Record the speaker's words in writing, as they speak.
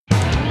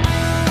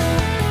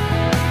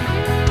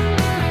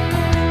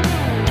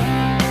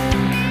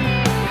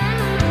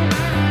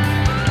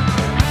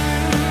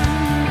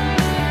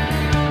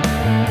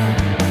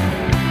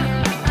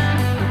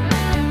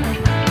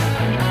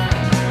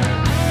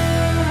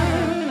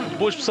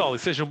Boas pessoal e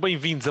sejam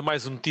bem-vindos a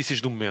mais um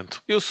Notícias do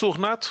Momento. Eu sou o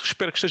Renato,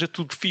 espero que esteja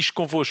tudo fixe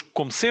convosco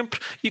como sempre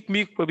e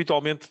comigo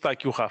habitualmente está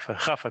aqui o Rafa.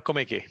 Rafa, como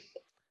é que é? Como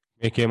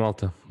é que é,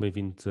 malta?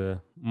 Bem-vindos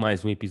a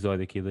mais um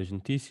episódio aqui das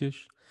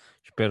notícias.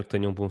 Espero que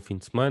tenham um bom fim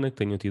de semana, que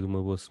tenham tido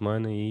uma boa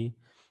semana e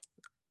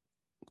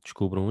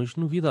descubram as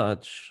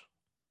novidades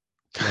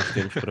que nós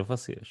temos para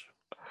vocês.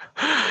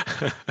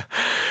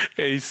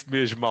 É isso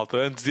mesmo, malta.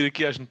 Antes de ir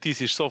aqui às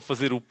notícias, só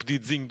fazer o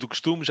pedidozinho do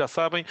costume, já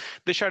sabem,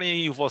 deixarem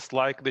aí o vosso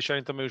like,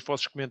 deixarem também os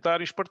vossos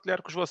comentários,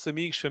 partilhar com os vossos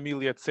amigos,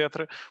 família,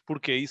 etc.,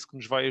 porque é isso que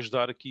nos vai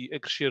ajudar aqui a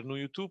crescer no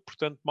YouTube.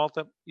 Portanto,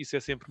 malta, isso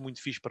é sempre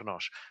muito fixe para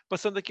nós.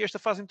 Passando aqui esta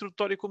fase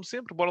introdutória, como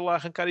sempre, bora lá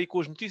arrancar aí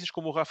com as notícias,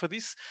 como o Rafa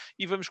disse,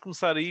 e vamos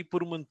começar aí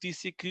por uma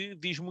notícia que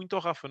diz muito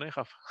ao Rafa, não é,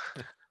 Rafa?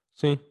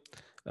 Sim,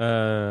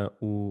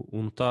 o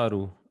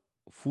Untaro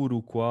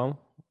Furukawa,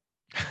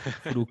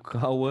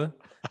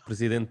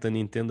 presidente da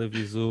Nintendo,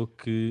 avisou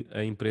que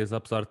a empresa,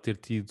 apesar de ter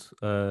tido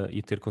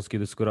e ter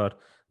conseguido assegurar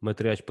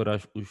materiais para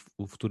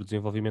o futuro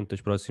desenvolvimento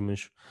das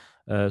próximas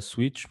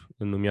Switch,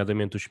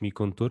 nomeadamente os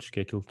semicondutores, que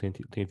é aquilo que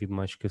tem havido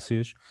mais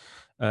escassez,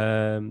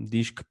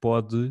 diz que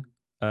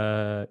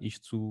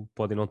isto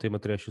pode não ter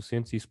materiais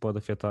suficientes e isso pode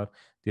afetar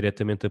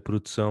diretamente a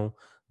produção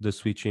da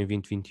Switch em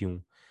 2021.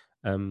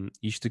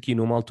 Isto aqui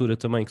numa altura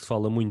também que se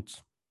fala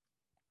muito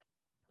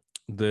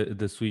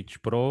da Switch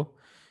Pro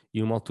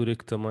e uma altura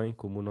que também,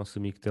 como o nosso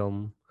amigo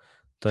Telmo,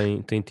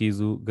 tem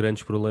tido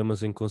grandes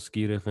problemas em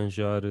conseguir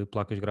arranjar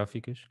placas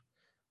gráficas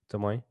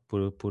também,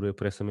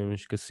 por essa mesma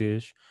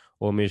escassez,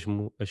 ou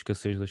mesmo a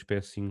escassez das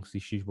PS5 e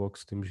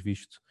Xbox que temos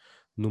visto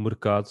no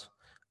mercado,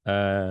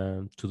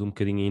 tudo um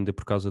bocadinho ainda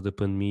por causa da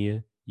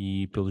pandemia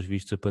e pelos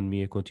vistos a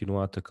pandemia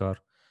continua a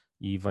atacar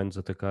e vai-nos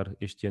atacar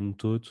este ano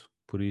todo,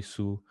 por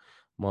isso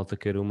malta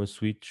quer uma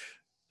Switch,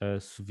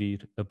 se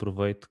vir,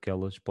 aproveite que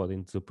elas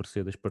podem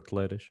desaparecer das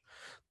prateleiras,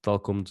 tal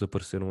como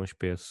desapareceram as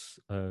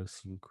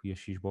PS5 e a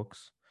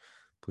Xbox,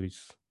 por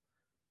isso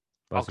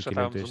Algo que já basicamente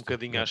estávamos um esta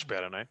bocadinho à é,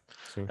 espera, não é?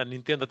 sim. A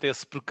Nintendo até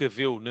se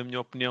precaveu, na minha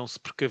opinião, se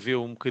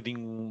precaveu um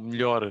bocadinho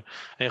melhor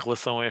em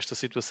relação a esta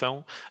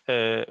situação.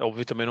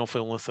 Óbvio também não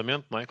foi um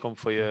lançamento, não é? Como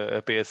foi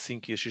a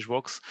PS5 e a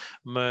Xbox,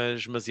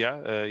 mas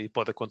e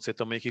pode acontecer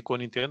também aqui com a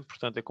Nintendo,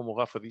 portanto é como o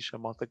Rafa diz, a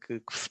malta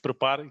que se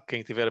prepare, quem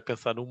estiver a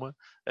pensar numa,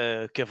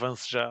 que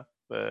avance já,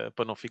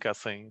 para não ficar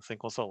sem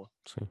consola.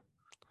 Sim.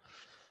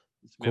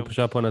 Isso Compre mesmo.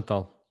 já para o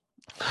Natal.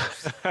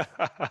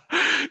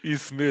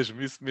 Isso mesmo,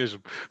 isso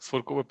mesmo. Se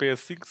for com a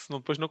PS5, senão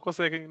depois não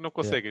Yeah.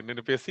 conseguem, nem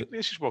na PS5 nem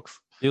na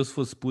Xbox. Eu, se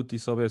fosse puto e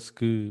soubesse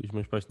que os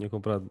meus pais tinham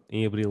comprado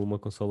em abril uma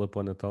consola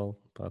para o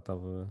Natal, pá,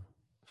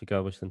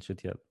 ficava bastante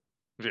chateado.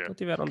 Yeah. Então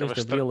tiveram Ficava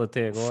desde abril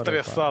até agora, pá.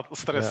 Yeah.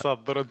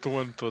 estressado durante um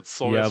ano todo, se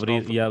soubesses na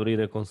altura. Ia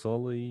abrir a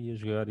consola e ia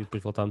jogar e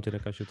depois voltar a meter na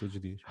caixa todos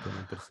os dias, para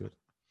não parecer.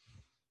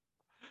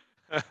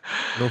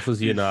 Não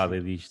fazia Isso. nada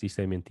disto,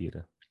 isto é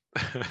mentira.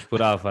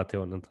 Esperava até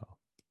ao Natal.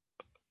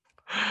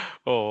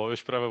 Oh, eu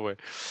esperava bem.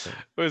 Sim.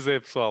 Pois é,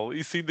 pessoal.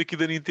 E saindo aqui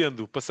da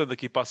Nintendo, passando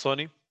aqui para a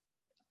Sony,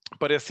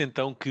 parece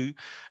então que,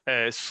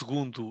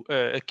 segundo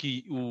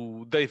aqui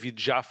o David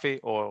Jaffe,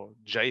 ou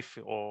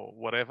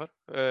whatever,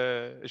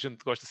 a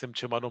gente gosta sempre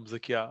de chamar nomes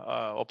aqui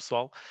ao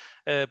pessoal,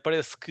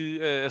 parece que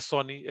a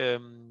Sony,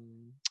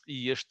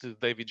 e este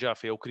David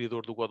Jaffe é o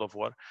criador do God of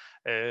War,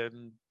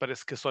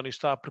 parece que a Sony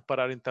está a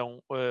preparar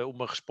então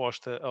uma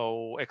resposta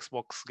ao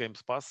Xbox Game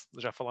Pass.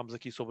 Já falámos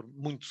aqui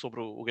muito sobre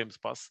o Game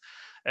Pass,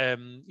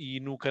 e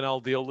no canal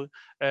dele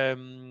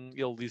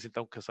ele diz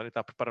então que a Sony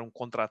está a preparar um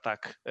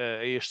contra-ataque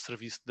a este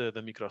serviço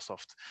da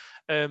Microsoft.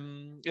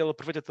 Ele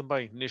aproveita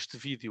também neste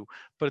vídeo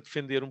para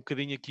defender um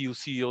bocadinho aqui o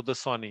CEO da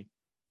Sony,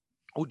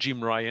 o Jim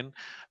Ryan,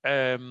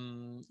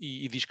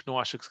 e diz que não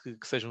acha que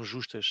sejam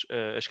justas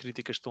as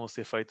críticas que estão a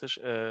ser feitas.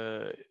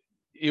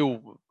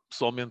 Eu,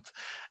 pessoalmente,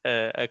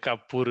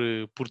 acabo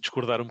por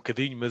discordar um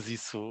bocadinho, mas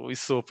isso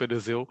sou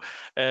apenas eu.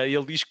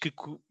 Ele diz que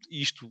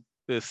isto,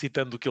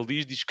 citando o que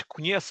ele diz que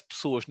conhece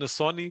pessoas na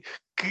Sony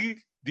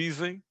que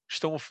dizem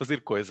estão a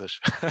fazer coisas.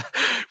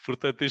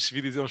 Portanto, este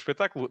vídeo é um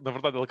espetáculo. Na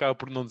verdade, ele acaba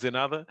por não dizer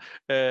nada,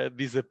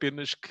 diz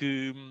apenas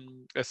que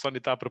a Sony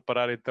está a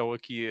preparar então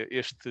aqui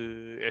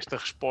esta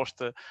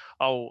resposta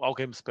ao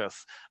Game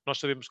Pass. Nós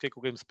sabemos o que é que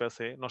o Game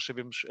Pass é, nós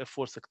sabemos a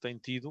força que tem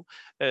tido,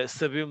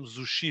 sabemos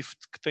o shift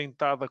que tem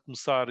estado a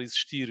começar a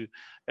existir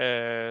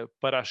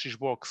para a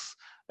Xbox,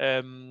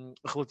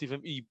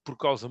 e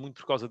muito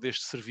por causa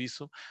deste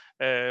serviço.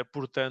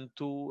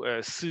 Portanto,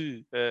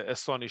 se a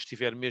Sony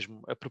estiver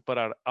mesmo a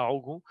preparar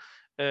algo,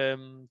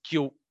 que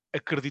eu,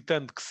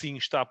 acreditando que sim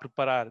está a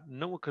preparar,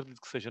 não acredito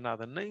que seja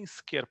nada nem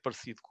sequer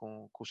parecido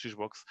com o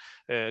Xbox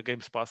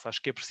Game Pass. Acho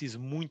que é preciso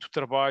muito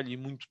trabalho e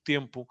muito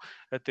tempo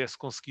até se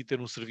conseguir ter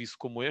um serviço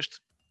como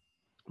este,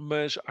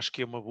 mas acho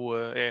que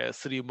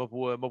seria uma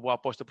boa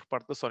aposta por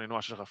parte da Sony, não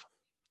achas, Rafa?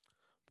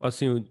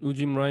 Assim, o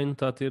Jim Ryan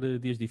está a ter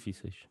dias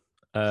difíceis.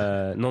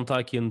 Não está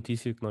aqui a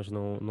notícia que nós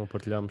não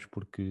partilhamos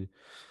porque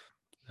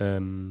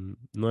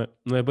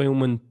não é bem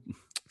uma.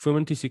 Foi uma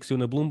notícia que saiu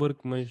na Bloomberg,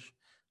 mas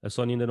a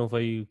Sony ainda não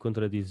veio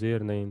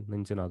contradizer nem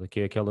dizer nada.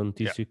 Que é aquela Yeah.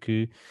 notícia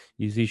que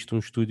existe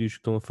uns estúdios que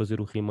estão a fazer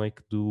o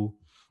remake do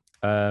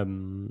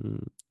Um,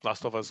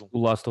 Last of Us 1.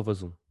 o Last of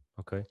Us 1,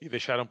 ok? E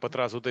deixaram para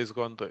trás o Days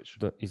Gone 2.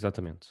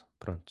 Exatamente,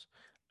 pronto.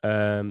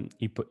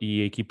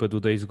 E a equipa do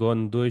Days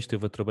Gone 2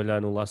 esteve a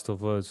trabalhar no Last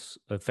of Us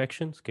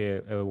Factions, que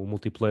é o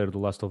multiplayer do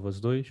Last of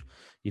Us 2,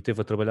 e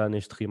esteve a trabalhar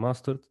neste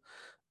remastered,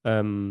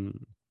 um,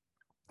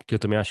 que eu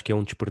também acho que é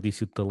um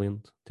desperdício de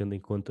talento, tendo em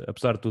conta,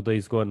 apesar do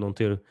Days Gone não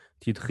ter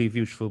tido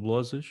reviews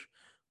fabulosas,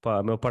 pá,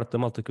 a maior parte da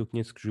malta que eu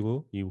conheço que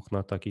jogou, e o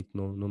Renato está aqui que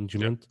não me Yeah.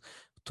 desmente,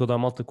 toda a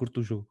malta curte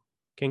o jogo.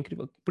 Que é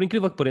incrível. Por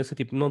incrível que pareça,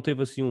 tipo, não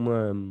teve assim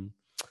uma,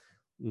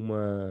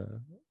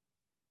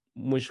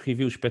 umas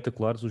reviews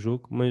espetaculares o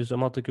jogo, mas a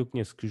malta que eu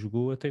conheço que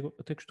jogou até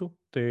gostou.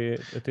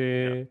 Yeah.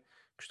 Até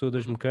gostou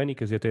das Uhum.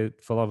 mecânicas e até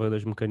falava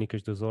das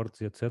mecânicas das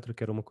hordes e etc,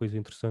 que era uma coisa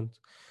interessante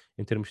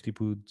em termos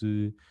tipo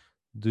de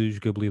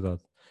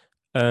jogabilidade.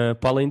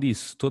 Para além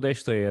disso, toda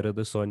esta era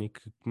da Sony,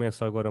 que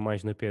começa agora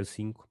mais na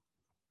PS5,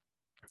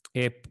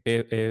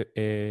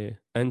 é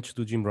antes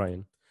do Jim Ryan.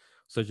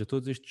 Ou seja,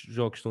 todos estes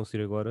jogos que estão a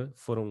sair agora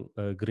foram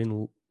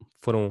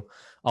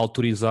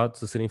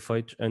autorizados a serem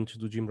feitos antes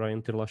do Jim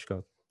Ryan ter lá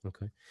chegado.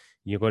 Okay?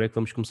 E agora é que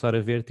vamos começar a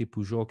ver,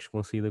 tipo, os jogos que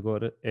vão sair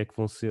agora é que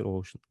vão ser,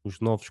 ou os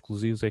novos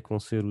exclusivos é que vão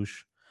ser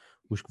os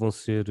que vão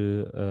ser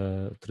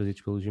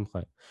trazidos pelo Jim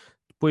Ryan.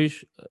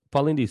 Depois,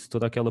 para além disso,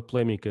 toda aquela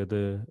polémica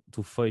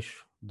do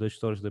fecho das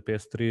stores da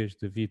PS3,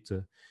 da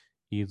Vita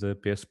e da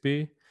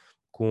PSP,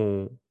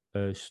 com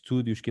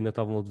estúdios que ainda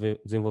estavam a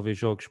desenvolver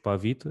jogos para a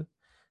Vita,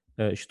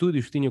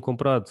 estúdios que tinham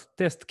comprado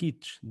test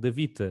kits da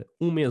Vita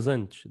um mês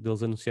antes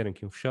deles anunciarem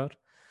que iam fechar.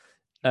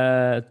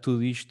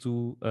 Tudo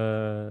isto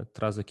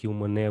traz aqui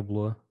uma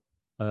nébula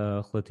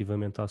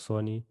relativamente à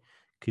Sony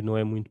que não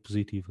é muito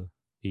positiva.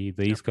 E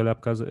daí, Yeah. se calhar,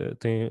 por causa,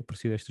 têm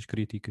aparecido estas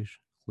críticas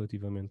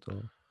relativamente ao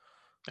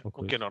O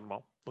que é coisa.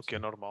 normal, o que é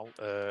Sim. normal.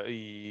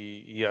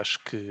 E acho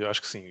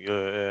que sim.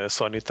 A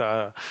Sony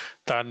está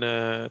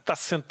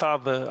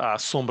sentada à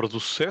sombra do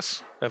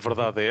sucesso, a Uhum.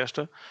 verdade é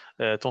esta.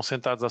 Estão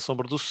sentados à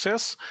sombra do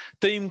sucesso,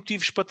 têm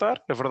motivos para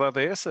estar, a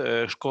verdade é essa.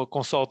 A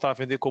console está a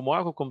vender como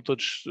água, como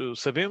todos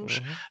sabemos.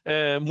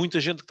 Uhum. Muita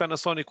gente que está na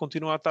Sony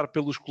continua a estar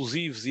pelos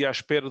exclusivos e à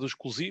espera dos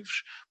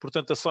exclusivos,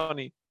 portanto, a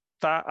Sony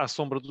está à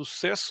sombra do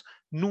sucesso.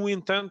 No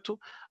entanto,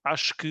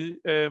 acho que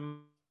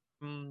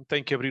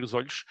tem que abrir os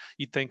olhos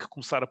e tem que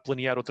começar a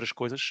planear outras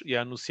coisas e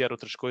a anunciar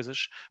outras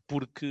coisas,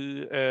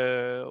 porque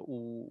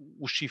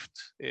o shift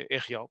é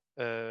real.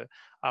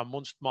 Há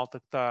montes de malta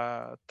que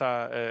está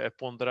a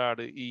ponderar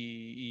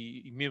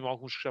e mesmo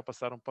alguns que já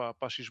passaram para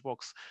a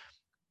Xbox,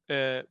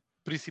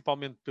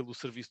 principalmente pelo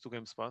serviço do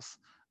Game Pass,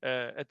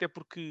 até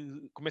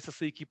porque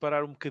começa-se a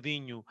equiparar um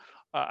bocadinho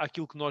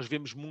àquilo que nós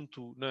vemos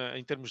muito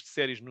em termos de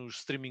séries nos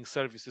streaming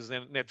services,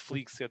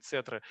 Netflix,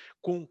 etc.,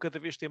 com cada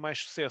vez tem mais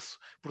sucesso.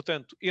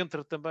 Portanto,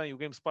 entra também, o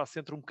Game Pass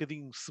entra um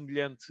bocadinho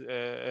semelhante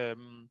a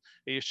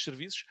estes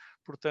serviços.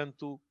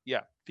 Portanto,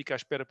 fica à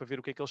espera para ver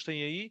o que é que eles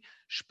têm aí.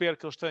 Espero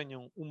que eles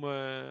tenham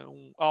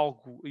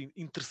algo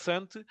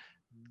interessante.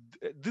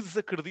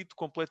 Desacredito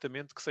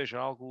completamente que seja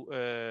algo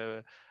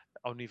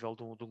ao nível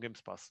de um Game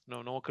Pass.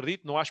 Não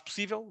acredito, não acho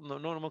possível,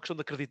 não é uma questão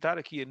de acreditar,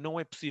 aqui não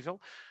é possível,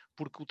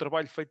 porque o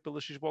trabalho feito pela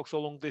Xbox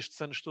ao longo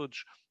destes anos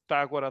todos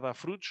está agora a dar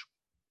frutos.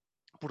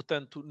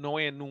 Portanto, não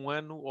é num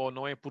ano ou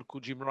não é porque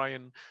o Jim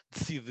Ryan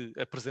decide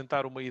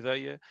apresentar uma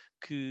ideia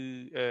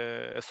que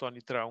a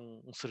Sony terá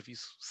um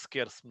serviço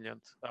sequer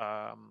semelhante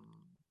à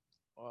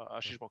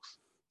Xbox.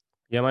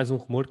 E há mais um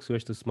rumor que saiu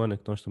esta semana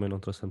que nós também não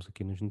trouxemos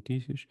aqui nas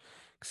notícias,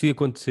 que se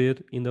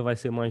acontecer ainda vai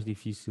ser mais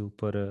difícil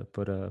para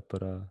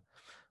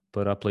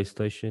a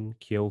PlayStation,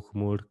 que é o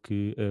rumor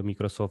que a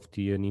Microsoft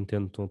e a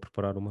Nintendo estão a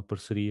preparar uma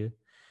parceria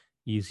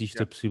e existe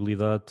a Yeah.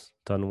 possibilidade,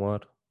 está no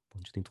ar,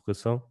 pontos de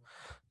interrogação,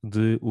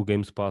 de o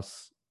Game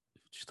Pass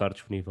estar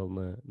disponível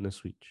na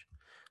Switch.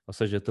 Ou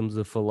seja, estamos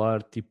a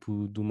falar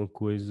tipo de uma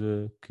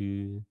coisa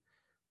que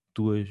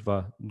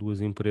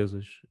duas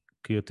empresas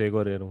que até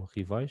agora eram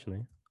rivais,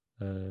 né?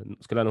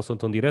 Se calhar não são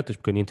tão diretas,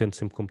 porque a Nintendo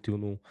sempre competiu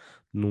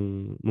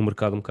num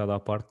mercado um bocado à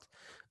parte,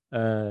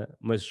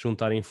 mas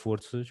juntarem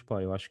forças,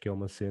 pá, eu acho que é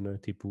uma cena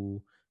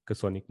tipo que a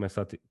Sony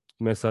começa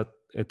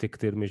a ter que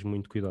ter mesmo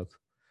muito cuidado,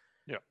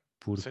 Yeah.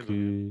 Sem dúvida.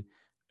 porque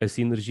a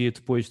sinergia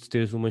depois de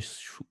teres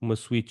uma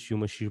Switch e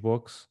uma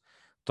Xbox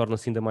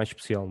torna-se ainda mais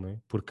especial, não é?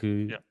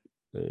 Porque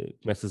Yeah.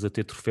 começas a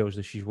ter troféus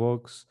da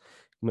Xbox,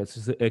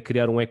 começas a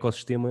criar um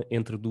ecossistema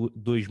entre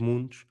dois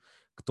mundos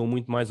que estão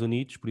muito mais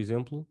unidos. Por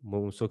exemplo,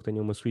 uma pessoa que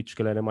tenha uma Switch, se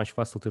calhar é mais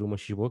fácil ter uma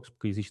Xbox,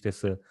 porque existe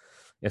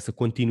essa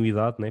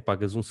continuidade, né?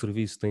 Pagas um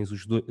serviço, tens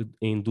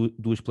em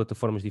duas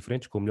plataformas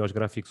diferentes, com melhores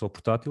gráficos ao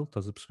portátil,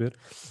 estás a perceber?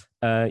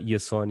 E a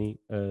Sony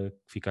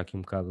fica aqui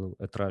um bocado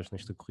atrás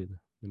nesta corrida,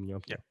 na minha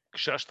opinião. Yeah.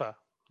 Que já está,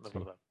 na Sim,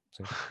 verdade.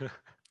 sim.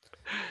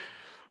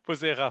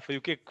 Pois é, Rafa, e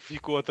o que é que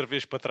ficou outra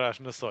vez para trás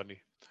na Sony?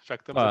 Já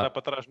que estamos a dar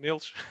Pá, para trás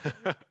neles.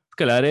 se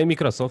calhar é a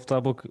Microsoft está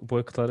a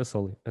boicotar a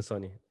Sony.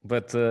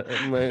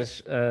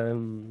 Mas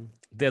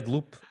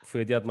Deadloop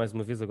foi adiado mais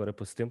uma vez agora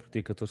para setembro,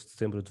 dia 14 de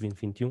setembro de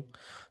 2021.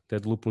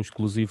 Deadloop, um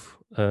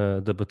exclusivo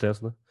da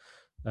Bethesda,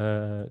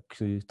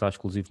 que está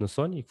exclusivo na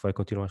Sony e que vai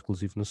continuar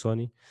exclusivo na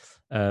Sony,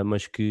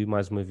 mas que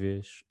mais uma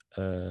vez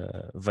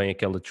vem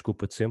aquela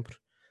desculpa de sempre,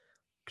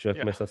 que já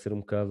Yeah. começa a ser um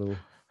bocado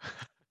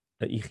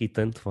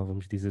irritante,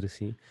 vamos dizer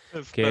assim,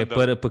 que é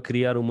Standard. para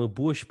criar uma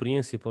boa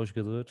experiência para os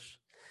jogadores,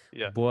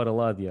 Yeah. bora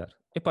lá adiar.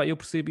 Epá, eu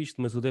percebo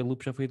isto, mas o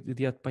Deathloop já foi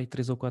adiado para aí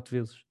 3 ou 4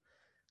 vezes.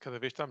 Cada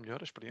vez está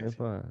melhor a experiência.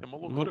 Epá, É uma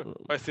não, loucura.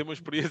 Vai ser uma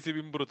experiência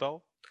mesmo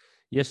brutal.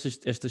 e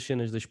estas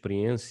cenas das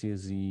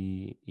experiências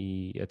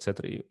e etc.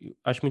 Eu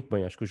acho muito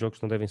bem, acho que os jogos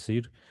não devem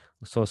sair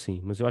só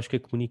assim, mas eu acho que a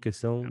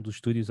comunicação Yeah. dos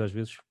estúdios às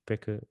vezes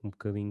peca um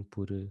bocadinho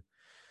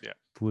Yeah.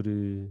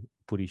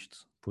 por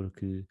isto,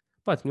 porque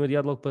pá, tinham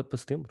adiado logo para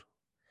setembro.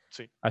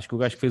 Sim. Acho que o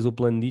Sim, gajo que sim. fez o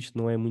plano disto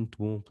não é muito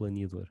bom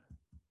planeador.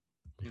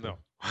 Mas Não.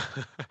 pronto.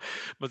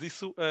 Mas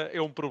isso é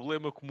um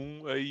problema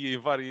comum aí em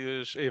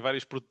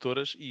várias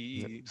produtoras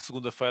Yeah. e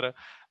segunda-feira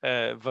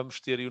vamos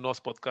ter aí o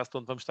nosso podcast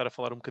onde vamos estar a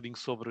falar um bocadinho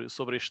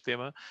sobre este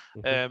tema,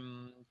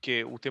 Uhum. que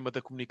é o tema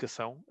da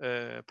comunicação.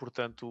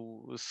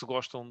 Portanto, se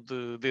gostam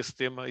desse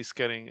tema e se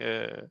querem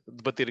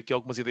debater aqui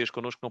algumas ideias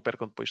connosco, não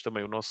percam depois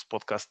também o nosso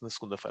podcast na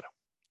segunda-feira.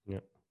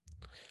 Yeah.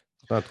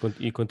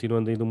 E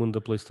continuando aí no mundo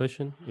da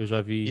PlayStation, eu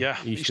já vi Yeah,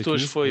 isto isto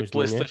hoje aqui foi hoje de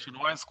manhã.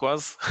 PlayStation Wise,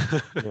 quase.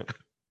 Yeah.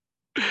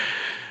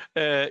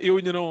 Eu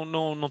ainda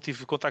não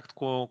tive contacto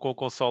com a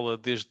consola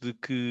desde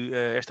que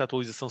esta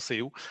atualização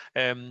saiu,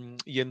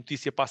 e a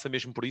notícia passa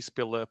mesmo por isso,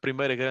 pela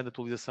primeira grande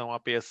atualização à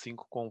PS5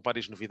 com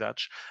várias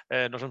novidades.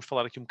 Nós vamos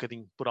falar aqui um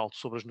bocadinho por alto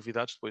sobre as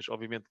novidades, depois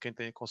obviamente quem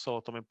tem a consola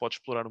também pode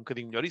explorar um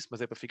bocadinho melhor isso, mas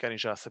é para ficarem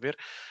já a saber.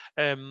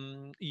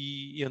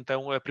 E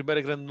então a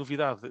primeira grande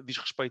novidade diz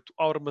respeito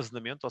ao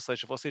armazenamento, ou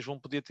seja, vocês vão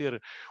poder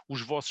ter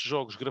os vossos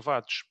jogos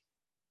gravados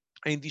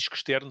em discos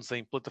externos,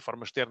 em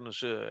plataformas externas,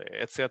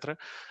 etc.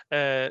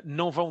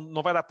 Não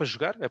vai dar para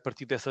jogar a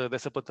partir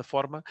dessa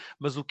plataforma,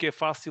 mas o que é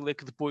fácil é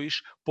que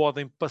depois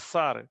podem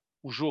passar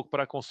o jogo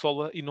para a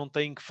consola e não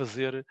têm que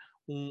fazer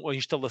a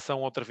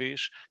instalação outra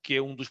vez, que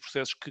é um dos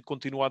processos que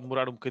continua a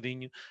demorar um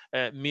bocadinho,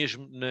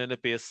 mesmo na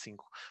PS5.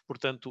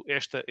 Portanto,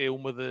 esta é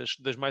uma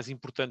das mais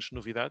importantes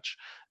novidades,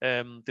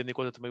 tendo em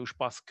conta também o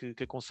espaço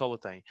que a consola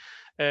tem.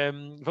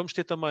 Vamos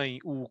ter também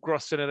o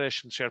Cross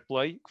Generation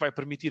SharePlay, que vai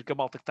permitir que a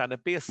malta que está na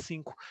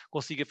PS5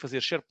 consiga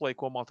fazer SharePlay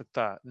com a malta que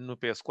está no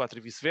PS4 e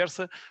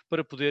vice-versa,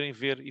 para poderem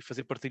ver e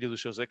fazer partilha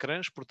dos seus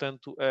ecrãs,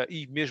 portanto,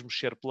 e mesmo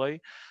SharePlay,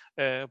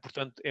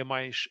 portanto, é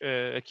mais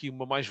aqui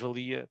uma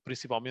mais-valia,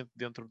 principalmente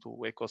dentro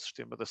do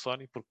ecossistema da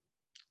Sony, porque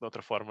de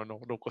outra forma não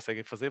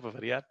conseguem fazer, para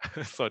variar,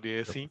 a Sony é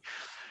assim.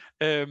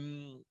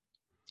 Um,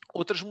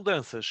 Outras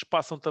mudanças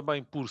passam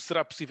também por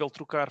será possível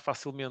trocar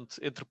facilmente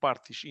entre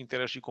partes e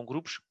interagir com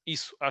grupos.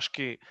 Isso acho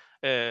que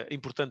é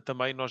importante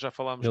também, nós já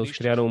falámos Eles nisto.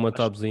 criaram uma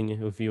tabzinha,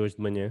 eu vi hoje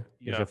de manhã,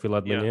 eu já Yeah, fui lá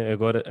de yeah. manhã.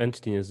 Agora, antes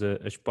tinhas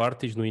as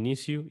parties no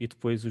início e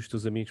depois os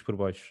teus amigos por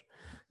baixo.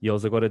 E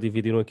eles agora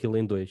dividiram aquilo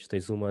em dois.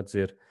 Tens uma a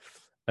dizer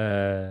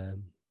ah,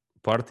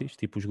 parties,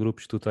 tipo os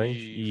grupos que tu tens,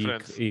 E e,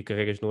 Friends, e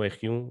carregas no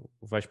R1,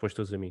 vais para os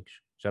teus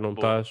amigos.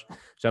 boa.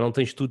 Já não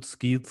tens tudo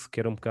seguido, que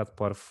era um bocado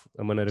parvo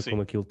a maneira Sim.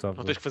 como aquilo Não tens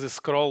estava. que fazer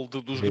scroll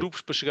dos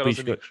grupos para chegar aos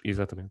amigos.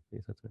 Exatamente,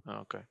 exatamente.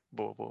 Ok,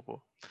 boa, boa,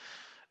 boa.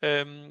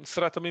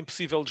 Será também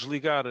possível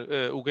desligar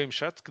o Game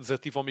Chat, que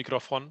desativa o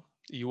microfone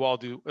e o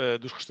áudio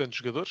dos restantes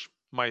jogadores,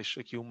 mais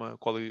aqui uma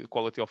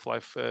quality of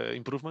life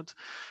improvement.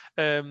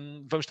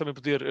 Vamos também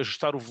poder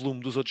ajustar o volume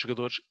dos outros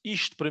jogadores.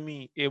 Isto para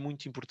mim é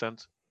muito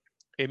importante.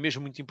 É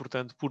mesmo muito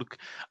importante porque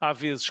há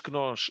vezes que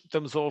nós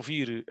estamos a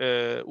ouvir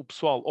o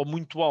pessoal ou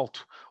muito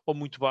alto ou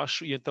muito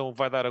baixo e então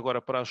vai dar agora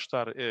para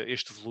ajustar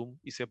este volume,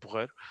 isso é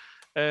porreiro.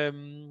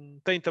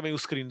 Tem também o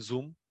screen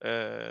zoom,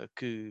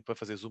 que para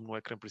fazer zoom no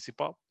ecrã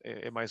principal,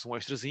 é mais um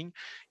extrazinho.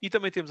 E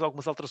também temos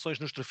algumas alterações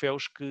nos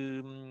troféus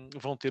que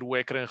vão ter o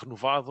ecrã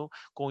renovado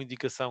com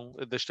indicação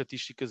das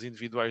estatísticas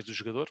individuais do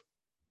jogador.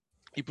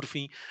 E por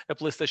fim, a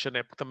PlayStation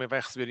App também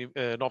vai receber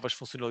novas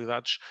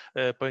funcionalidades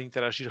para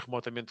interagir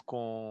remotamente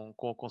com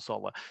a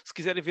consola. Se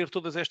quiserem ver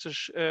todas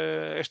estas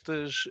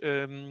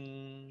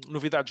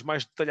novidades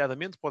mais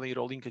detalhadamente, podem ir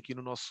ao link aqui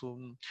no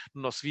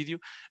nosso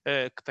vídeo,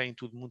 que tem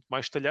tudo muito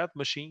mais detalhado,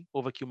 mas sim,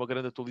 houve aqui uma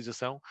grande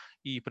atualização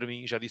e para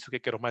mim já disse o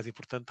que era o mais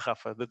importante,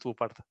 Rafa, da tua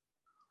parte.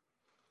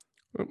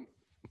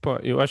 Pá,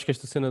 eu acho que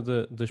esta cena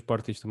das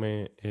parties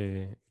também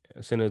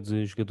a cena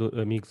de jogador,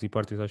 amigos e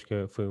parties, acho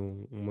que foi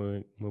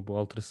uma boa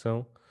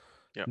alteração.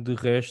 Yeah, De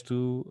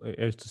resto,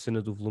 esta cena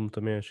do volume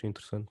também acho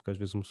interessante, porque às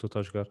vezes uma pessoa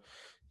está a jogar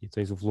e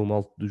tens o volume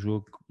alto do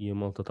jogo e a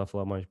malta está a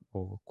falar mais,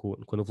 ou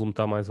quando o volume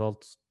está mais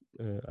alto,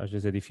 às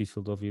vezes é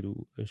difícil de ouvir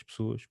as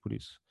pessoas, por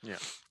isso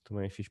yeah,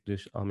 também é fixe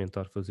poderes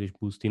aumentar, fazeres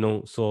boost e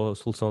não só a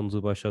solução de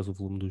baixares o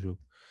volume do jogo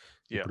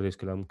e yeah, perder se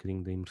calhar um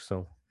bocadinho da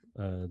imersão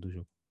do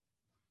jogo.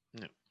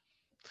 yeah.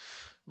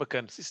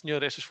 Bacana, sim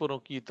senhor, estas foram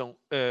aqui então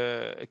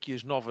aqui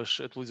as novas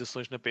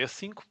atualizações na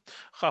PS5.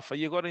 Rafa,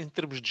 e agora em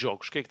termos de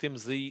jogos, o que é que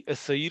temos aí a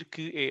sair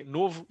que é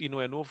novo e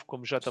não é novo,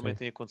 como já também Sim.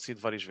 tem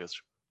acontecido várias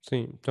vezes?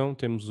 Sim, então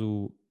temos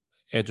o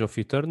Edge of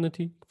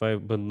Eternity, que vai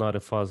abandonar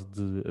a fase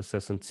de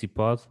acesso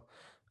antecipado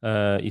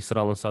e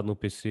será lançado no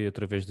PC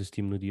através da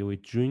Steam no dia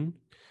 8 de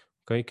junho.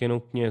 Ok, quem não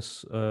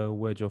conhece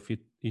o Edge of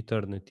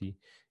Eternity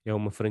É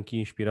uma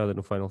franquia inspirada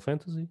no Final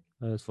Fantasy.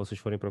 Se vocês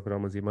forem procurar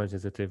umas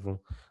imagens, até vão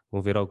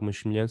ver algumas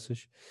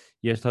semelhanças.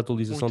 E esta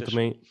atualização Muitas.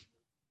 também,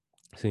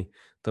 sim,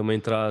 também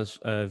traz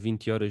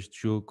 20 horas de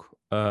jogo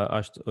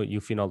e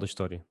o final da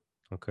história.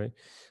 Ok?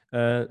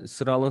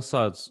 Será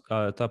lançado,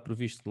 está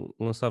previsto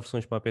lançar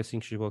versões para a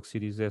PS5, Xbox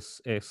Series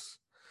S,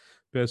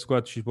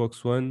 PS4,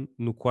 Xbox One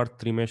no quarto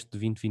trimestre de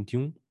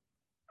 2021,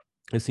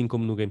 assim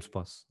como no Games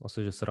Pass. Ou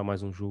seja, será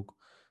mais um jogo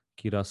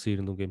que irá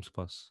sair no Games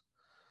Pass.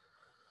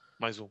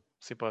 Mais um,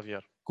 sim, para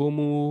aviar.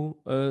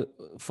 Como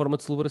forma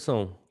de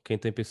celebração, quem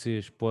tem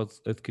PCs pode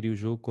adquirir o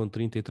jogo com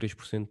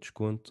 33% de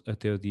desconto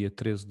até o dia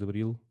 13 de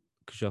Abril,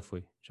 que já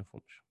fomos.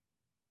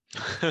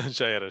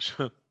 Já eras.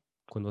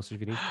 Quando vocês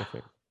virem isto, já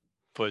foi.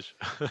 Pois.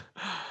 Mas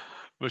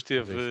Mas é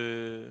isso.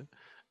 teve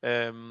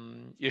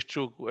este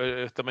jogo,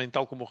 também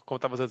tal como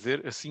estavas a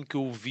dizer, assim que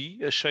eu o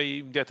vi, achei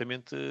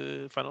imediatamente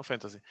Final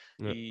Fantasy.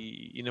 É,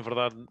 E na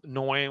verdade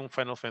não é um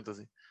Final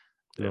Fantasy.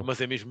 não, Mas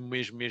é mesmo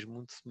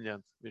muito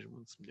semelhante. Mesmo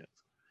muito semelhante.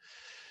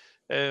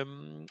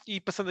 E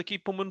passando aqui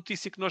para uma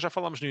notícia que nós já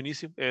falámos no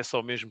início, é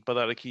só mesmo para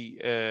dar aqui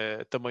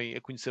também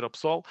a conhecer ao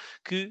pessoal,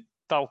 que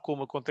tal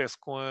como acontece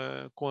com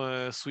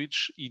a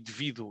Switch e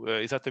devido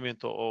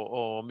exatamente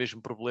ao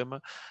mesmo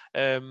problema,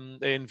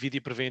 a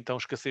Nvidia prevê então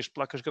escassez de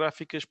placas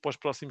gráficas para os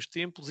próximos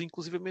tempos,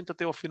 inclusivamente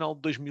até ao final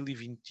de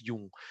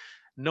 2021.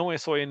 Não é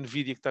só a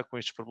Nvidia que está com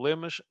estes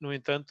problemas, no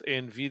entanto,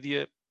 a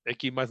Nvidia,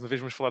 aqui mais uma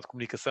vez vamos falar de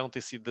comunicação,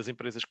 tem sido das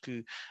empresas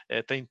que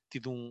têm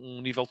tido um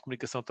nível de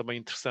comunicação também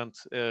interessante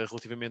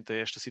relativamente a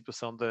esta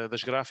situação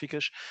das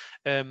gráficas,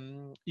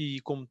 e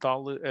como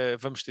tal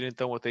vamos ter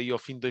então até aí ao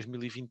fim de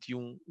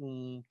 2021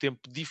 um tempo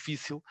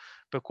difícil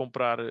para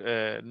comprar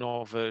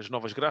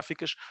novas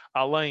gráficas,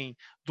 além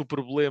do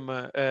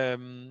problema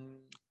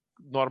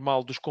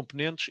normal dos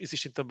componentes,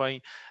 existem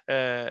também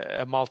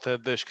a malta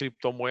das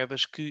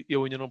criptomoedas que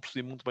eu ainda não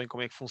percebi muito bem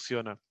como é que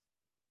funciona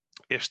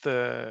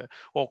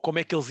ou como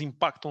é que eles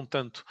impactam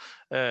tanto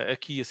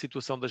aqui a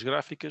situação das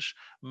gráficas,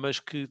 mas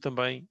que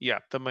também,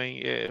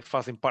 também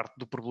fazem parte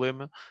do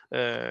problema,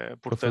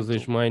 para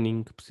fazeres portanto,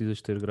 mining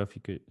precisas ter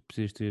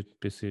precisas ter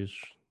PCs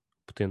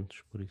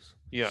potentes, por isso.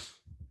 yeah.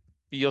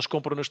 E eles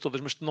compram-nas todas,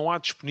 mas não há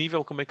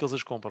disponível como é que eles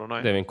as compram, não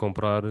é? Devem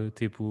comprar,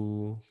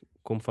 tipo,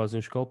 como fazem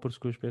os scalpers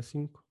com os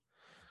PS5.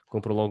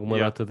 Compram logo uma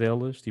Yeah. data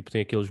delas, tipo,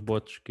 tem aqueles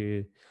bots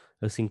que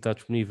assim que está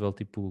disponível,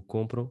 tipo,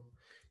 compram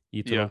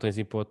e tu não Yeah. tens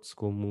hipótese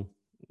como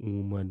um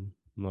humano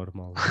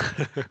normal, né?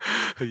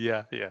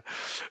 Yeah, yeah.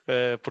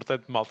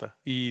 Portanto, malta,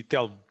 e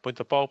Telmo,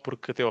 põe-te a pau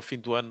porque até ao fim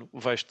do ano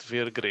vais-te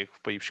ver grego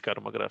para ir buscar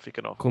uma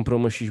gráfica nova. Comprou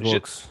uma Je-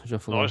 Xbox, já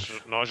Nós,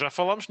 falámos. nós já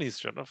falámos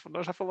nisso,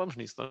 nós já falámos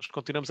nisso. Nós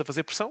continuamos a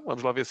fazer pressão,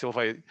 vamos lá ver se ele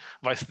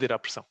vai ceder à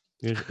pressão.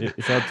 Eu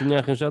já tinha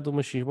arranjado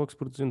uma Xbox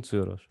por 200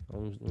 euros há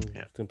uns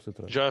Yeah. tempos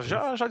atrás. Já, Por isso,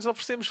 já, já lhes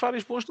oferecemos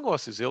vários bons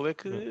negócios. Ele é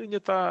que não, ainda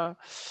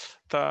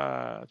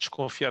está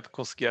desconfiado de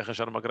conseguir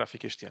arranjar uma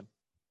gráfica este ano.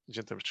 A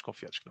gente estamos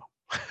desconfiados que não.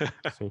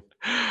 sim,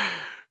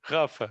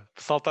 Rafa,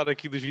 saltar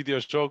aqui dos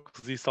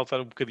videojogos e saltar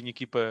um bocadinho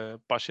aqui para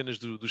as cenas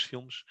dos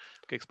filmes.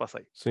 O que é que se passa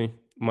aí? sim,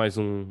 mais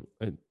um,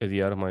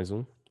 adiar mais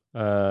um.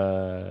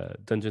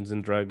 Dungeons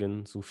and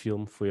Dragons, o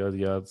filme foi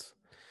adiado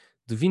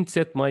de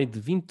 27 de maio de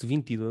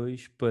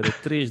 2022 para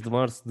 3 de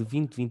março de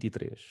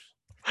 2023.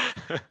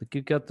 Daqui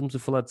a bocado estamos a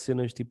falar de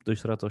cenas tipo da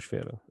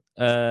estratosfera.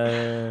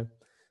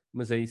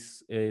 Mas é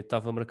isso.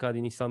 Estava marcado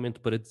inicialmente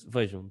para,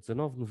 vejam,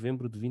 19 de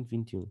novembro de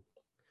 2021.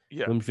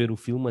 Yeah. Vamos ver o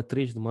filme a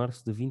 3 de março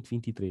de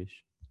 2023.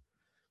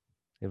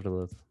 É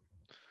verdade.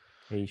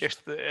 É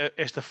isto.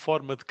 Esta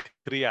forma de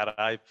criar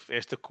hype,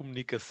 esta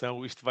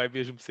comunicação, isto vai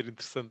mesmo ser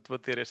interessante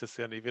debater esta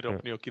cena e ver a É.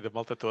 opinião aqui da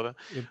malta toda,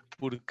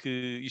 porque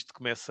isto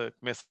começa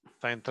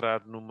a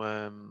entrar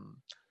numa.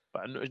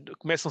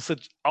 Começam-se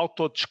a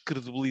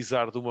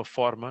autodescredibilizar de uma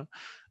forma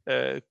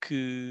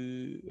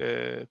que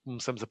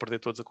começamos a perder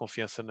todos a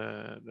confiança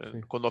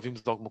Sim. quando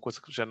ouvimos alguma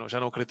coisa que já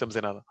não acreditamos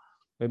em nada.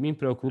 A mim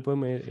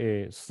preocupa-me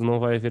se não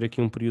vai haver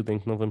aqui um período em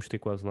que não vamos ter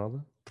quase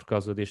nada, por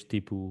causa deste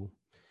tipo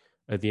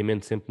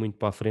adiamento sempre muito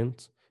para a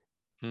frente,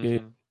 eh,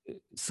 Uhum.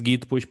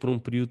 seguido depois por um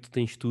período que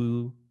tens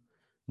tudo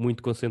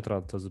muito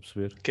concentrado, estás a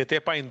perceber? Que até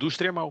para a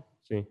indústria é mau.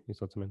 Sim,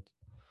 exatamente.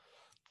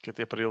 Que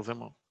até para eles é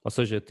mau. Ou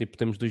seja, tipo,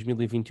 temos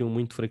 2021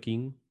 muito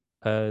fraquinho,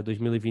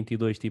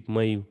 2022 tipo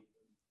meio,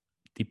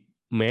 tipo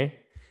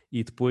meh,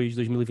 e depois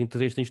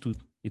 2023 tens tudo.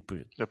 E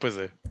depois Pois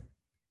é.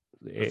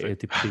 Pois é. é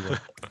tipo terrível.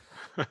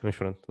 Mas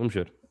pronto, vamos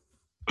ver.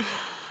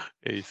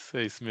 É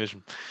isso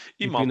mesmo.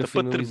 E E para malta,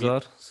 para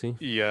terminar, finalizar, sim,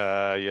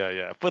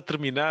 Para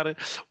terminar,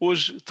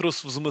 hoje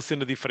trouxe-vos uma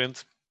cena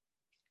diferente.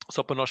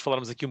 Só para nós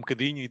falarmos aqui um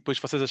bocadinho e depois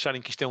vocês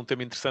acharem que isto é um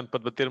tema interessante para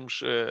debatermos,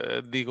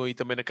 digam aí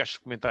também na caixa de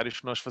comentários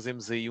que nós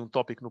fazemos aí um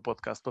tópico no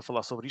podcast para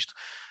falar sobre isto.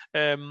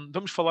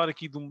 Vamos falar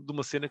aqui de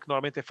uma cena que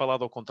normalmente é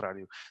falada ao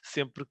contrário.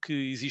 Sempre que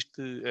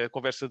existe a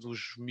conversa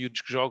dos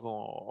miúdos que jogam,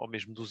 ou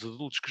mesmo dos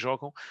adultos que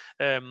jogam,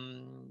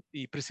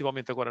 e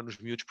principalmente agora nos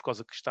miúdos, por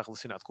causa que está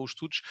relacionado com os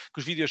estudos, que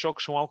os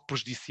videojogos são algo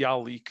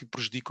prejudicial e que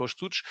prejudica os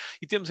estudos.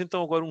 E temos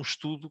então agora um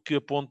estudo que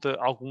aponta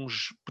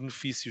alguns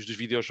benefícios dos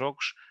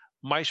videojogos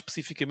mais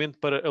especificamente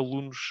para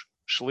alunos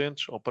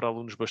excelentes ou para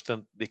alunos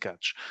bastante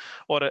dedicados.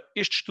 Ora,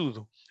 este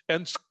estudo,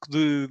 antes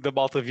da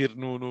malta vir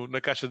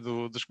na caixa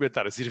dos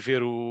comentários, ir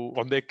ver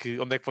onde é que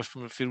vais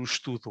ver o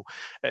estudo,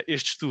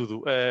 este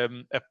estudo,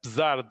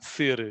 apesar de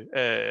ser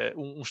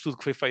um estudo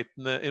que foi feito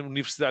em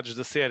universidades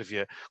da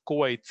Sérvia,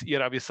 Kuwait e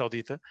Arábia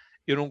Saudita,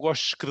 eu não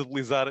gosto de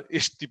descredibilizar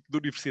este tipo de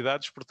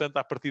universidades, portanto,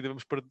 à partida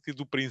vamos partir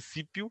do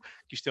princípio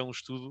que isto é um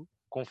estudo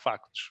com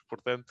factos.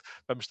 Portanto,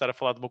 vamos estar a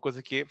falar de uma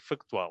coisa que é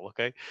factual,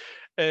 ok?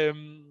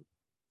 Um,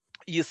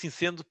 e assim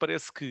sendo,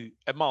 parece que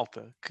a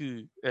malta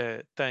que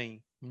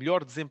tem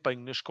melhor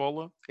desempenho na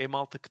escola é a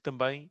malta que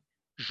também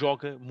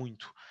joga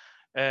muito.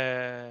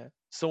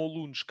 São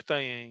alunos que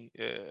têm,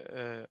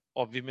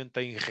 obviamente,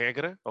 têm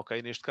regra,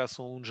 ok? Neste caso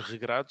são alunos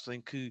regrados, em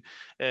que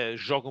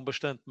jogam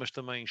bastante, mas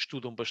também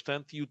estudam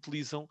bastante e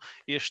utilizam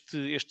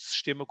este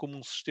sistema como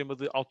um sistema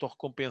de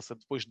autorrecompensa.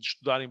 Depois de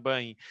estudarem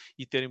bem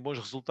e terem bons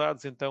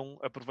resultados, então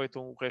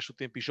aproveitam o resto do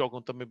tempo e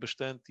jogam também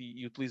bastante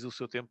e utilizam o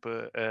seu tempo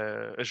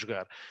a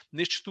jogar.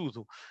 Neste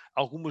estudo,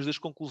 algumas das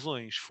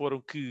conclusões foram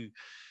que,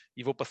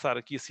 e vou passar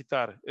aqui a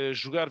citar,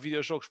 jogar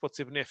videojogos pode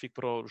ser benéfico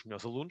para os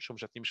melhores alunos, como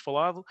já tínhamos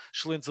falado,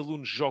 excelentes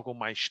alunos jogam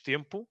mais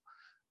tempo,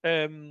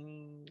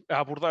 a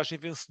abordagem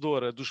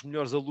vencedora dos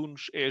melhores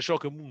alunos é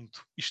joga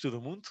muito e estuda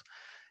muito.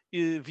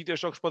 E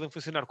videojogos podem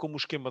funcionar como um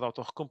esquema de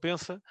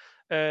autorrecompensa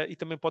e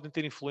também podem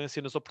ter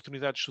influência nas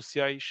oportunidades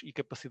sociais e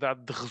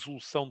capacidade de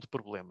resolução de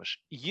problemas.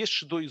 E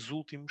estes dois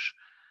últimos,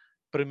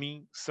 para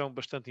mim, são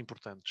bastante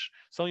importantes.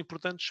 São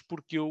importantes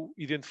porque eu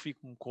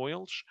identifico-me com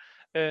eles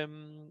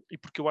e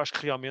porque eu acho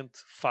que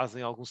realmente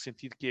fazem algum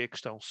sentido, que é a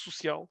questão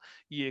social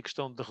e a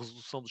questão da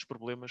resolução dos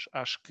problemas.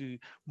 Acho que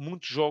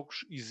muitos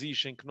jogos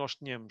exigem que nós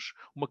tenhamos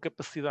uma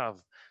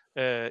capacidade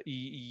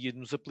e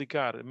nos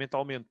aplicar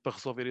mentalmente para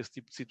resolver esse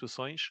tipo de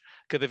situações,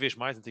 cada vez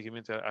mais.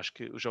 Antigamente acho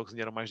que os jogos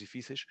ainda eram mais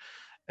difíceis,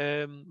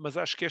 mas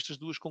acho que estas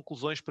duas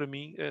conclusões para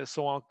mim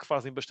são algo que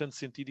fazem bastante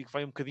sentido e que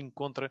vai um bocadinho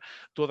contra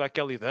toda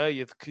aquela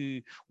ideia de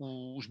que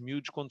os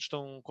miúdos quando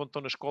estão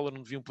na escola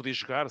não deviam poder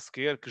jogar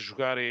sequer, que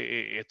jogar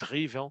é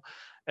terrível.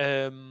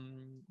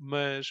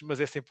 Mas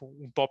é sempre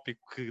um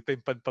tópico que tem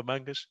pano para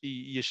mangas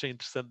e achei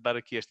interessante dar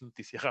aqui esta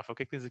notícia. Rafa, o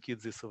que é que tens aqui a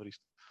dizer sobre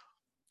isto?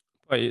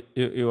 Pá,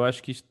 eu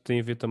acho que isto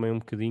tem a ver também um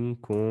bocadinho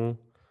com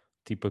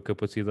tipo a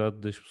capacidade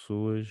das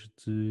pessoas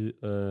de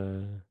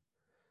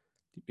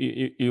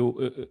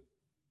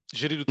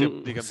Gerir o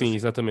tempo, digamos sim, assim.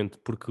 exatamente,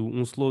 porque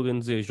um slogan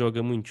dizer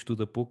joga muito,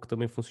 estuda pouco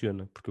também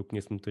funciona, porque eu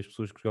conheço muitas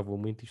pessoas que jogavam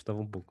muito e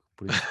estudavam pouco,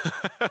 por isso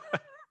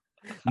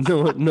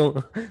não, não,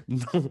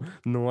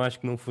 não acho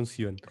que não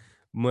funcione.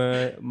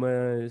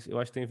 Mas eu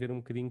acho que tem a ver um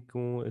bocadinho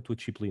com a tua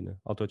disciplina,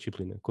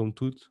 autodisciplina, como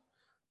tudo.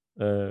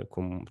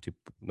 Como tipo,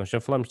 nós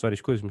já falámos de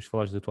várias coisas, mas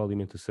falares da tua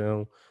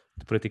alimentação,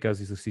 de praticares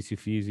exercício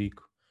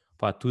físico,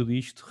 pá, tudo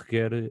isto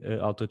requer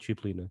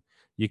autodisciplina.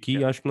 E aqui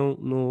Yeah. acho que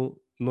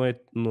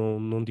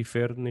não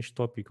difere neste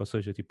tópico, ou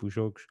seja, tipo, os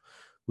jogos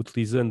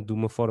utilizando de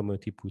uma forma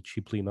tipo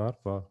disciplinar,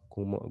 vá,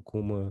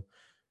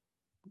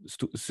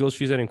 se eles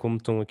fizerem como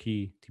estão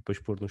aqui tipo, a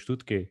expor no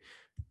estudo, que é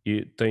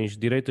tens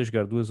direito a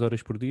jogar 2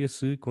 horas por dia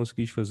se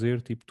conseguires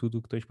fazer tipo, tudo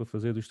o que tens para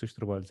fazer dos teus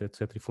trabalhos,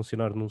 etc. E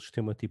funcionar num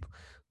sistema tipo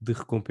de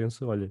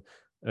recompensa. Olha,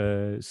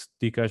 se te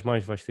dedicares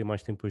mais, vais ter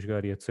mais tempo a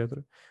jogar e etc.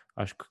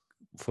 Acho que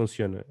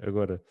funciona.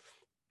 Agora,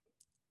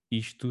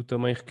 isto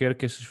também requer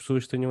que essas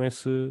pessoas tenham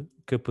essa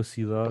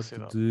capacidade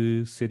Capacidade.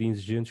 de serem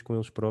exigentes com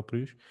eles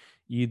próprios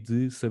e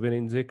de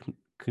saberem dizer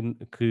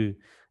que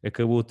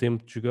acabou o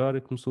tempo de jogar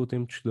e começou o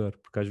tempo de estudar,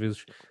 porque às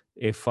vezes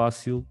é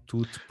fácil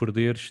tu te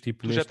perderes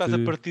tipo Tu já estás a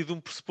neste. partir de um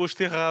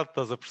pressuposto errado,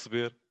 estás a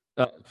perceber?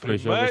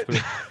 Pois jogas Primeiro.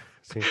 para.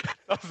 Sim,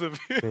 Estás a ver?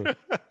 sim.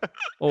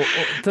 Ou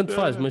tanto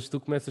faz, mas tu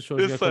começas só a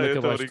Eu jogar quando sei, eu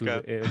estou a acabaste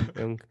tudo.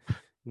 brincar.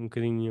 Um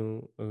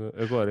bocadinho.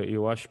 Agora,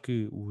 eu acho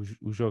que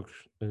os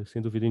jogos,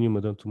 sem dúvida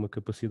nenhuma, dão-te uma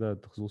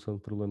capacidade de resolução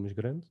de problemas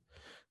grande,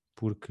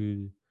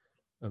 porque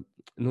ah,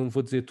 não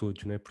vou dizer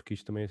todos, né? Porque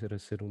isto também era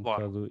ser um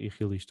Claro. bocado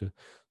irrealista.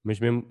 Mas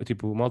mesmo,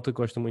 tipo, o malta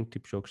gosta muito de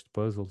tipo, jogos de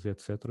puzzles e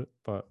etc.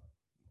 Pá,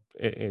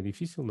 é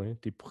difícil, né?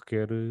 Tipo,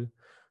 requer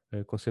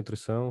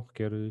concentração,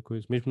 requer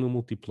coisas, mesmo no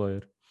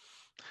multiplayer.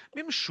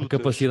 Mesmo A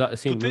shooters, capacidade,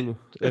 sim, a a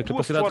tua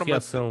capacidade de forma de.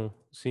 reação,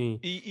 sim,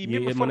 E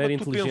mesmo e a a forma maneira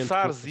de tu inteligente,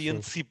 pensares e sim,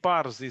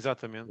 antecipares,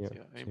 exatamente,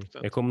 yeah, é sim. É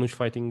importante. como nos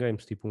fighting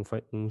games, tipo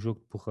um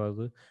jogo de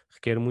porrada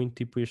requer muito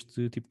tipo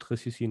este tipo de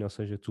raciocínio, ou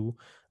seja, tu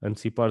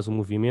antecipares o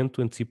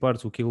movimento,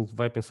 antecipares o que ele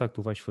vai pensar que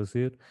tu vais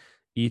fazer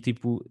e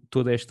tipo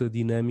toda esta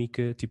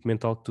dinâmica tipo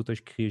mental que tu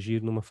tens que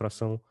reagir numa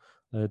fração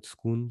de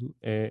segundo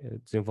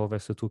desenvolve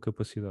essa tua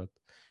capacidade.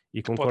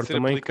 E Que pode concordo ser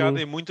também aplicada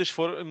que em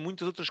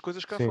muitas outras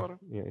coisas cá sim, fora.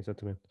 yeah,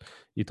 exatamente.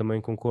 E também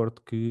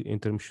concordo que em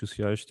termos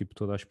sociais, tipo,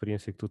 toda a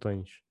experiência que tu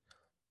tens,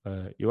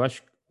 eu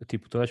acho que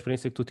tipo, toda a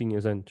experiência que tu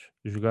tinhas antes,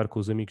 jogar com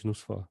os amigos no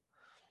sofá,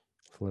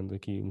 falando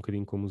aqui um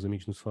bocadinho como os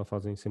amigos no sofá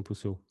fazem sempre o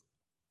seu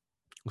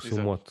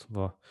Exato. mote,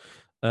 vá.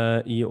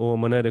 Ou a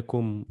maneira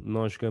como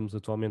nós jogamos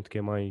atualmente, que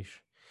é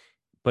mais,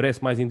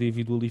 parece mais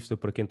individualista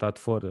para quem está de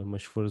fora,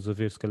 mas se fores a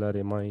ver, se calhar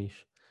é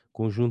mais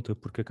conjunta,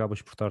 porque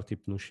acabas por estar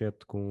tipo no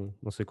chat com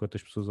não sei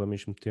quantas pessoas ao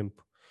mesmo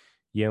tempo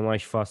e é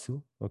mais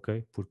fácil,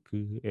 ok?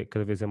 Porque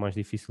cada vez é mais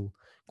difícil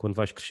quando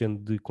vais crescendo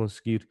de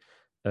conseguir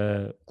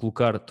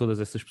colocar todas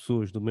essas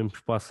pessoas no mesmo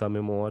espaço à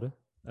mesma hora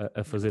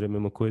a fazer a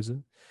mesma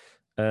coisa.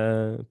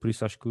 Por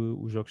isso acho que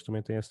os jogos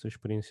também têm essa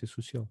experiência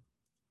social.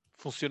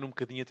 Funciona um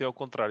bocadinho até ao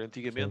contrário.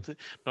 Antigamente Sim.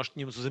 nós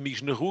tínhamos os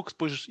amigos na rua que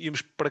depois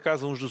íamos para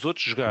casa uns dos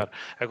outros jogar.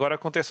 Agora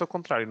acontece ao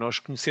contrário. Nós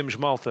conhecemos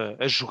malta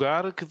a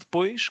jogar que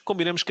depois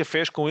combinamos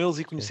cafés com eles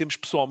e conhecemos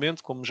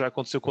pessoalmente, como já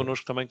aconteceu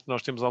connosco também, que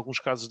nós temos alguns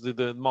casos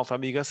de malta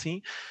amiga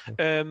assim.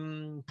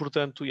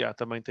 Portanto,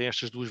 também tem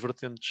estas duas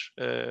vertentes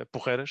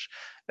porreiras.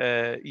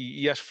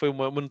 E acho que foi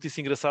uma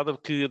notícia engraçada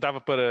que dava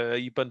para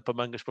ir pano para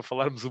mangas para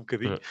falarmos um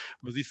bocadinho.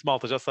 Mas isso,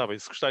 malta, já sabem.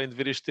 Se gostarem de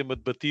ver este tema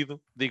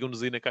debatido,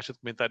 digam-nos aí na caixa de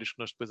comentários que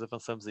nós depois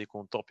avançamos aí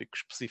com um tópico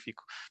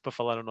específico para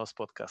falar no nosso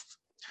podcast.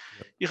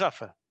 E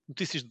Rafa,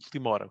 notícias de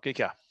última hora, o que é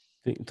que há?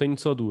 Tenho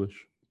só duas,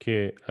 que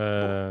é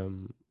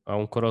há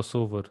um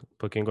crossover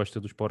para quem gosta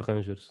dos Power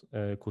Rangers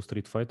com o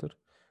Street Fighter.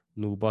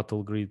 No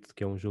Battle Grid,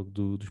 que é um jogo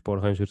dos Power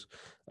Rangers,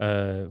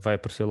 vai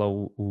aparecer lá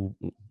um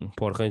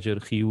Power Ranger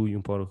Ryu e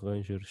um Power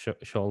Ranger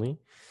Shaolin.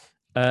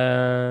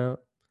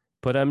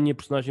 Para a minha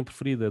personagem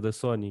preferida da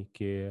Sony,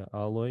 que é a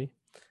Aloy,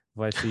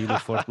 vai sair no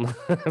Fortnite,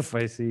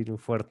 vai sair no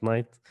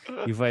Fortnite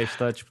e vai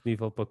estar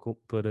disponível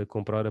para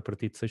comprar a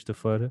partir de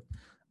sexta-feira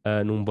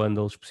num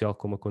bundle especial,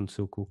 como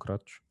aconteceu com o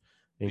Kratos,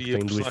 em que E a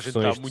tem duas personagem está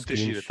versões de muito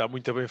gira, skins. está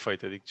muito bem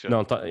feita, digo-te já.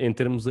 Não, tá, em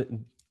termos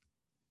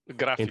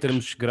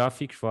Gráficos.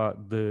 gráficos,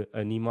 de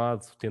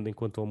animado, tendo em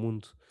conta o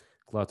mundo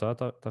que lá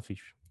está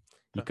fixe.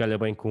 E calha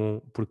bem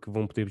porque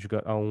vão poder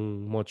jogar. Há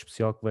um modo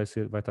especial que vai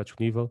estar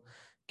disponível,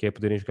 que é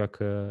poderem jogar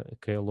com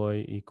a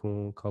Aloy e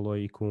com a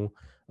Aloy e com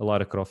a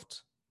Lara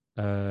Croft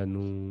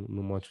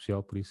no modo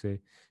especial, por isso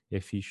é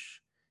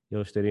fixe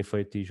eles terem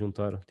feito e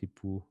juntar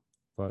tipo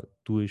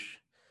duas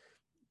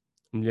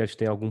mulheres que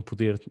têm algum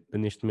poder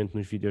neste momento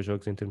nos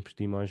videojogos em termos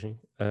de imagem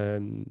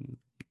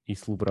e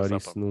celebrar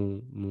isso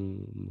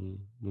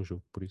num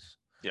jogo, por isso.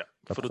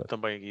 Fruto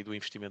também e do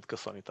investimento que a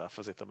Sony está a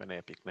fazer também na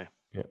Epic, né?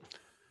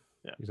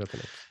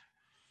 Exatamente.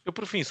 Eu,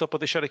 por fim, só para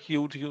deixar aqui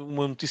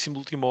uma notícia de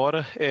última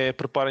hora,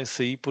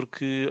 preparem-se aí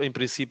porque, em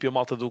princípio, a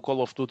malta do Call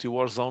of Duty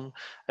Warzone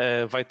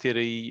vai ter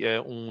aí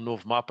um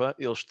novo mapa.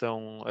 Eles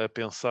estão a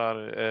pensar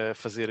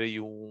fazer aí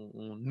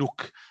um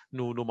nuke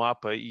no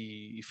mapa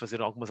e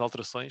fazer algumas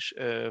alterações.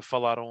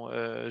 Falaram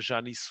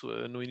já nisso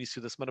no início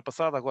da semana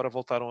passada, agora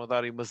voltaram a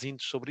dar aí umas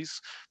hints sobre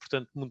isso.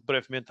 Portanto, muito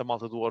brevemente, a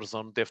malta do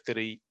Warzone deve ter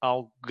aí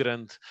algo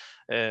grande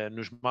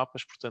nos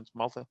mapas. Portanto,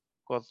 malta,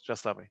 já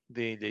sabem,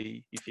 deem-lhe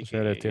aí e fiquem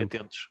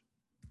atentos.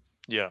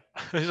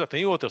 Já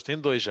tem outras, tem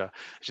dois já. A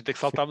gente tem que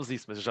saltarmos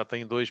isso, mas já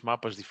tem dois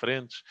mapas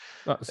diferentes.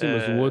 Sim,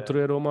 mas o outro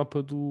era o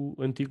mapa do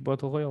antigo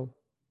Battle Royale.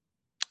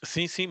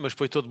 Sim, mas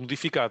foi todo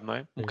modificado, não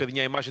é? Um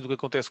bocadinho a imagem do que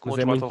acontece com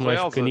outros Battle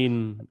Royale. Mas é Royales.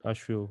 muito mais pequenino,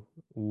 acho eu,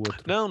 o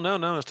outro.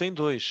 Não, eles têm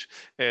dois.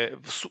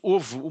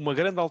 Houve uma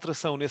grande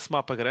alteração nesse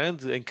mapa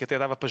grande, em que até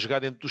dava para jogar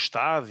dentro do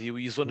estádio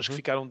e zonas que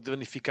ficaram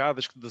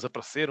danificadas, que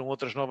desapareceram,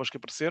 outras novas que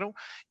apareceram,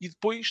 e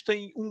depois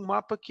tem um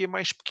mapa que é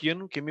mais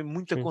pequeno, que é mesmo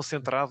muito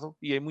concentrado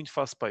e é muito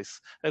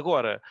fast-pace.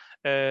 Agora...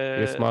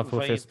 esse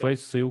mapa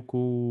fast-pace saiu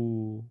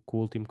com o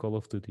último Call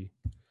of Duty.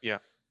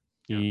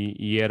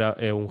 E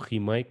é um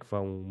remake,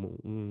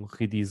 um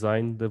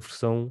redesign da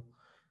versão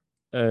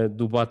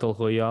do Battle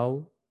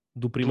Royale,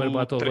 do primeiro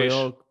Battle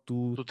Royale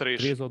do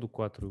 3 ou do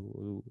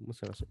 4? Não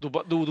sei.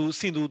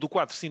 Do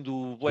 4, sim,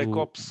 do Black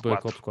Ops 4.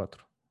 Black Ops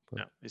 4.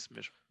 Isso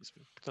mesmo.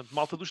 Portanto,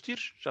 malta dos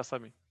tiros, já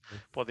sabem,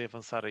 podem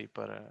avançar aí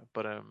para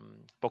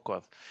o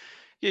COD.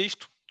 E é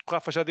isto. O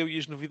Rafa já deu aí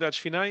as novidades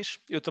finais,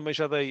 eu também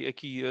já dei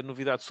aqui a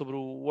novidade sobre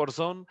o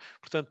Warzone,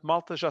 portanto,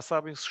 malta, já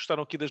sabem, se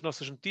gostaram aqui das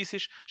nossas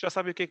notícias, já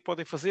sabem o que é que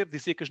podem fazer,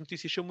 dizer que as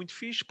notícias são muito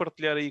fixe,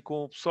 partilhar aí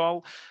com o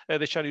pessoal,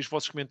 deixarem os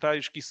vossos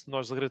comentários, que isso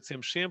nós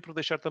agradecemos sempre,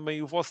 deixar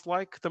também o vosso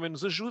like, que também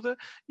nos ajuda,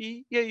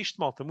 e é isto,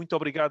 malta. Muito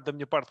obrigado da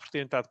minha parte por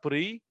terem estado por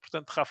aí,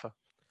 portanto, Rafa.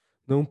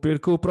 Não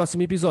perca o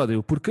próximo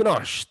episódio, porque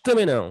nós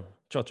também não.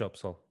 Tchau,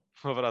 pessoal.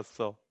 Um abraço,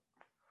 pessoal.